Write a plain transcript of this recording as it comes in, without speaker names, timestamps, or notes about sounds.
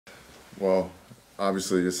Well,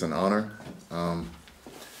 obviously it's an honor,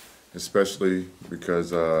 especially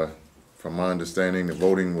because from my understanding the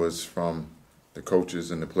voting was from the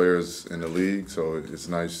coaches and the players in the league, so it's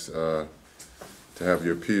nice to have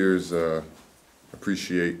your peers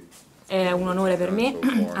appreciate. È un onore per me,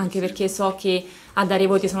 anche perché so che a dare i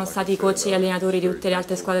voti sono stati i coach e allenatori di tutte le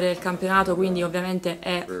altre squadre del campionato, quindi ovviamente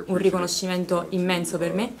è un riconoscimento immenso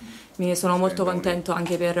per me. Mi sono molto contento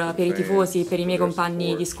anche per i tifosi, per i miei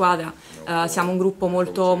compagni di squadra. Siamo un gruppo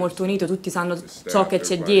molto unito, tutti sanno ciò che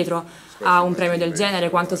c'è dietro a un premio del genere,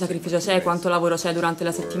 quanto sacrificio c'è, quanto lavoro c'è durante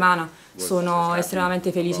la settimana. Sono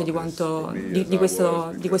estremamente felice di questo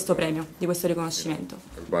premio, di questo riconoscimento.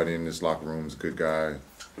 Everybody in this locker room is a good guy.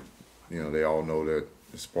 You know, they all know that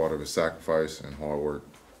it's part of a sacrifice and hard work.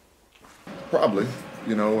 Probably,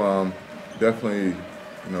 definitely,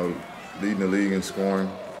 leading the league in scoring.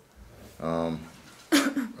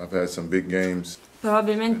 I've had some big games.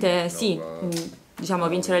 Probabilmente sì, diciamo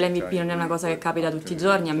vincere l'MVP non è una cosa che capita tutti i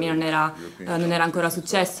giorni, a me non era ancora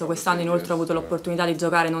successo. Quest'anno inoltre ho avuto l'opportunità di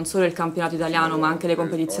giocare non solo il campionato italiano ma anche le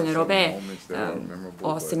competizioni europee,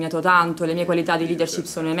 ho segnato tanto, le mie qualità di leadership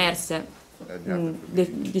sono emerse,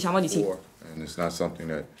 diciamo di sì. And it's not something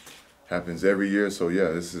that happens every year, so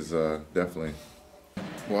yeah, this is definitely.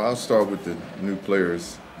 Well, I'll start with the new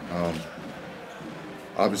players.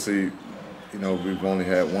 Obviously, we've only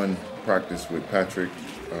had one practice with Patrick.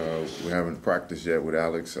 We haven't practiced yet with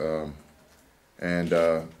Alex.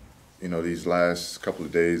 These last couple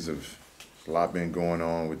of days a lot been going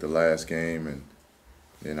on with the last game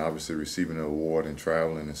and obviously receiving an award and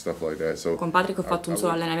traveling and stuff like that. So, con Patrick ho fatto un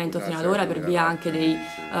solo allenamento fino ad ora per via anche di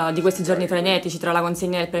questi giorni frenetici tra la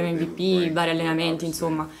consegna del premio MVP, i vari allenamenti,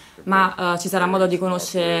 insomma. Ma ci sarà modo di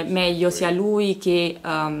conoscere meglio sia lui che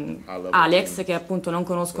Alex, che appunto non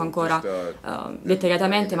conosco ancora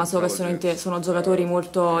dettagliatamente, ma so che sono giocatori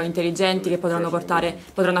molto intelligenti che potranno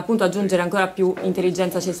appunto aggiungere ancora più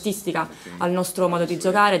intelligenza cestistica al nostro modo di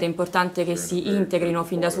giocare, ed è importante che si integrino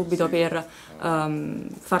fin da subito per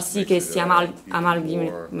far sì che si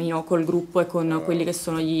amalgamino col gruppo e con quelli che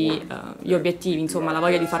sono gli obiettivi, insomma la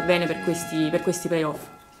voglia di far bene per questi playoff.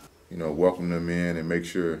 Welcome them in and make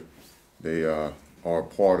sure they are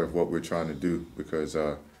part of what we're trying to do, because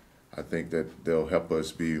I think that they'll help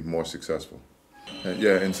us be more successful.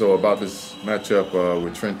 And so about this matchup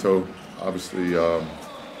with Trento, obviously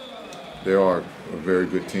they are a very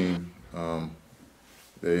good team.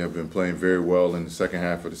 They have been playing very well in the second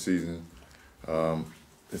half of the season.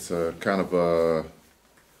 It's a kind of a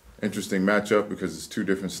interesting matchup because it's two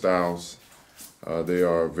different styles. They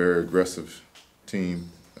are a very aggressive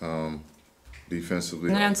team. Non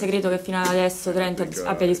è un segreto che fino ad adesso Trento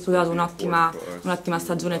abbia disputato un'ottima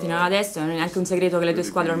stagione fino ad adesso, non è neanche un segreto che le due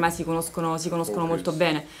squadre ormai si conoscono molto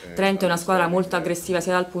bene. Trento è una squadra molto aggressiva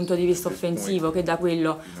sia dal punto di vista offensivo che da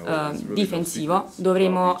quello difensivo.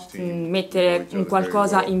 Dovremo mettere un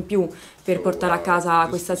qualcosa in più per portare a casa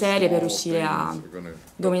questa serie, per riuscire a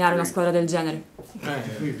dominare una squadra del genere.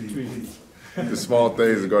 The small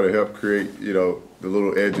things are going to help create, the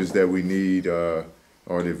little edges that we need.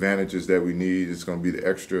 Or the advantages that we need. It's going to be the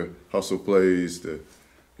extra hustle plays,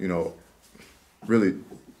 really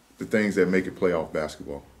the things that make it playoff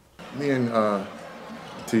basketball. Me and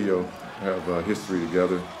Tio have a history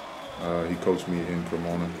together. He coached me in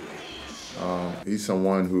Cremona. He's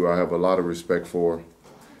someone who I have a lot of respect for,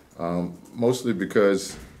 mostly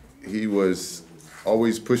because he was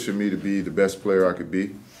always pushing me to be the best player I could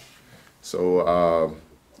be. So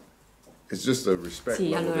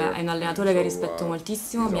sì, allora è un allenatore che rispetto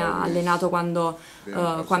moltissimo, mi ha allenato quando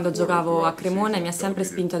giocavo a Cremona e mi ha sempre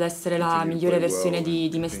spinto ad essere la migliore versione di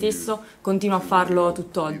me stesso, continuo a farlo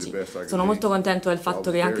tutt'oggi. Sono molto contento del fatto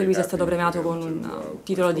che anche lui sia stato premiato con un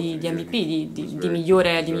titolo di MVP, di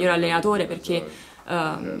migliore allenatore, perché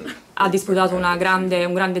ha disputato un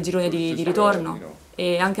grande girone di ritorno.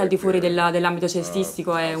 E anche al di fuori dell'ambito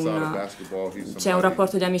cestistico c'è un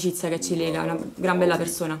rapporto di amicizia che ci lega, è una gran bella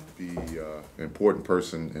persona. Important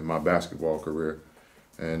person in my basketball career,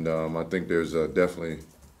 and I think there's definitely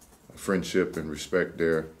a friendship and respect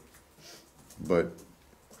there, but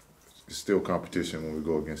it's still competition when we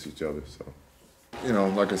go against each other. So,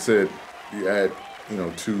 like I said, you add,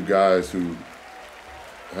 two guys who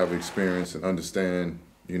have experience and understand,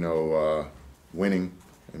 winning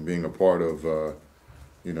and being a part of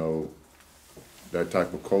that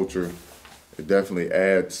type of culture, it definitely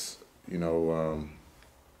adds,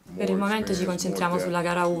 Per il momento ci concentriamo sulla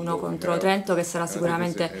gara 1 contro Trento, che sarà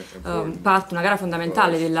sicuramente una gara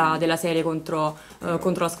fondamentale della serie contro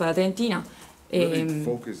la squadra trentina. E,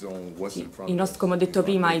 sì, come ho detto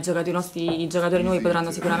prima, i giocatori nuovi potranno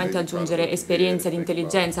sicuramente aggiungere esperienza ed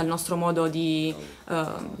intelligenza al nostro modo di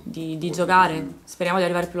giocare. Speriamo di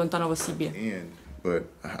arrivare il più lontano possibile. But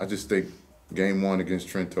I just think game one against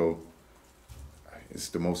Trento is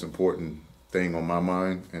the most important thing on my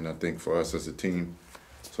mind, and I think for us as a team.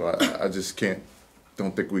 So I just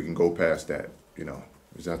don't think we can go past that, you know.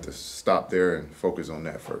 We just have to stop there and focus on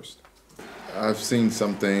that first. I've seen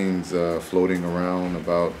some things floating around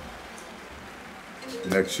about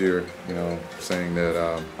next year, you know, saying that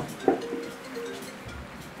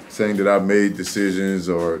I've made decisions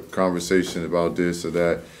or conversations about this or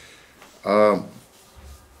that.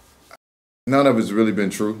 None of it's really been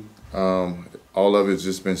true. All of it's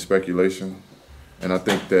just been speculation. And I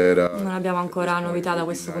think that, non abbiamo ancora novità da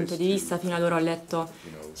questo punto di vista. Fino ad ora ho letto,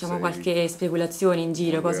 diciamo, qualche speculazione in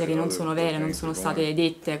giro, cose che non sono vere, non sono state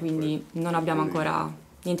dette, quindi non abbiamo ancora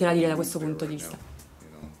niente da dire da questo punto di vista.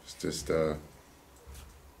 It's just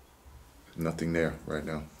nothing there right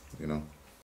now, you know.